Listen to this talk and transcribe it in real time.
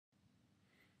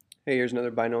Hey, here's another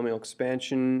binomial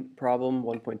expansion problem,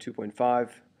 1.2.5.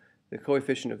 The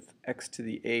coefficient of x to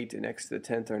the 8 and x to the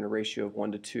 10th are in a ratio of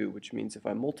 1 to 2, which means if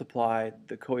I multiply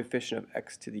the coefficient of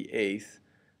x to the 8th,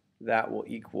 that will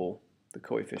equal the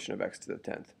coefficient of x to the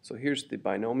 10th. So here's the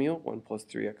binomial, 1 plus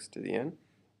 3x to the n.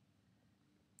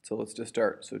 So let's just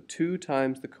start. So 2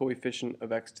 times the coefficient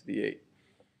of x to the 8.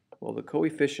 Well, the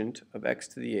coefficient of x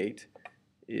to the 8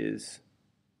 is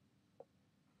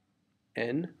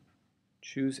n.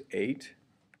 Choose 8,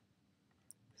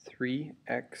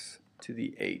 3x to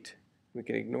the 8. We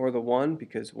can ignore the 1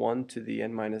 because 1 to the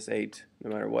n minus 8, no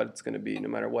matter what it's going to be, no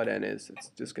matter what n is, it's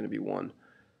just going to be 1.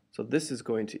 So this is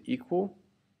going to equal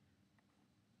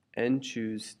n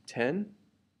choose 10,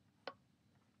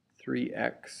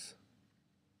 3x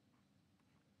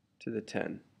to the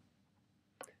 10.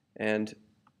 And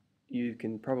you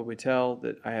can probably tell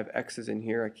that I have x's in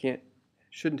here.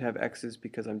 Shouldn't have x's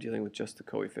because I'm dealing with just the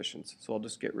coefficients. So I'll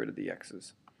just get rid of the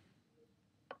x's.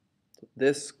 So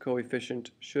this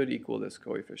coefficient should equal this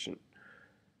coefficient.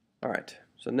 Alright,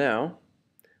 so now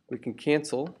we can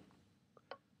cancel.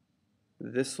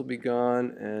 This will be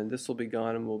gone and this will be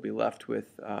gone, and we'll be left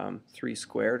with 3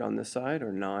 squared on this side,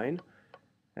 or 9.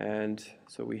 And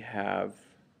so we have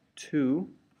 2,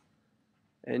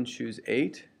 n choose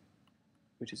 8,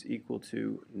 which is equal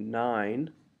to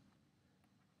 9,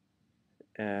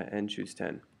 and choose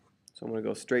 10. So I'm going to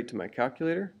go straight to my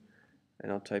calculator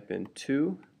and I'll type in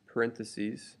 2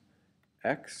 parentheses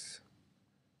x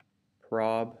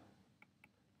prob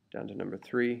down to number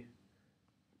 3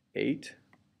 8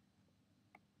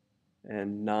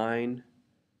 and 9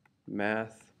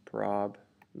 math prob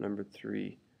number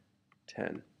 3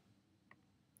 10.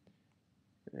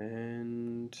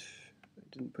 And I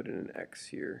didn't put in an x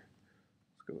here.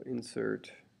 Let's go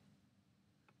insert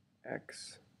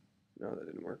x. No, that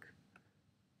didn't work.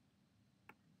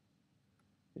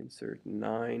 Insert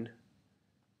 9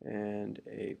 and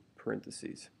a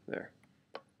parentheses there.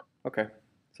 Okay,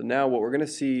 so now what we're going to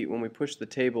see when we push the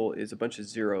table is a bunch of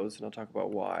zeros, and I'll talk about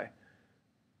why.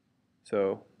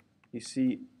 So you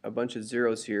see a bunch of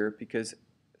zeros here because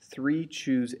 3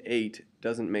 choose 8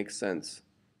 doesn't make sense.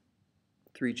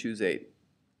 3 choose 8.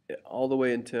 All the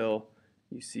way until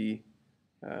you see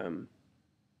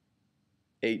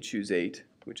 8 choose 8,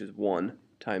 which is 1,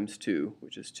 times 2,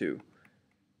 which is 2.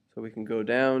 So we can go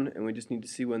down, and we just need to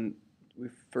see when we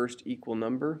first equal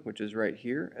number, which is right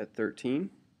here at 13.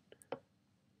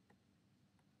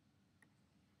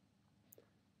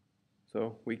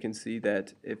 So we can see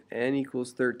that if n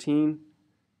equals 13,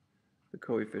 the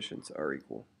coefficients are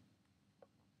equal.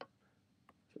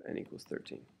 So n equals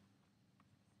 13.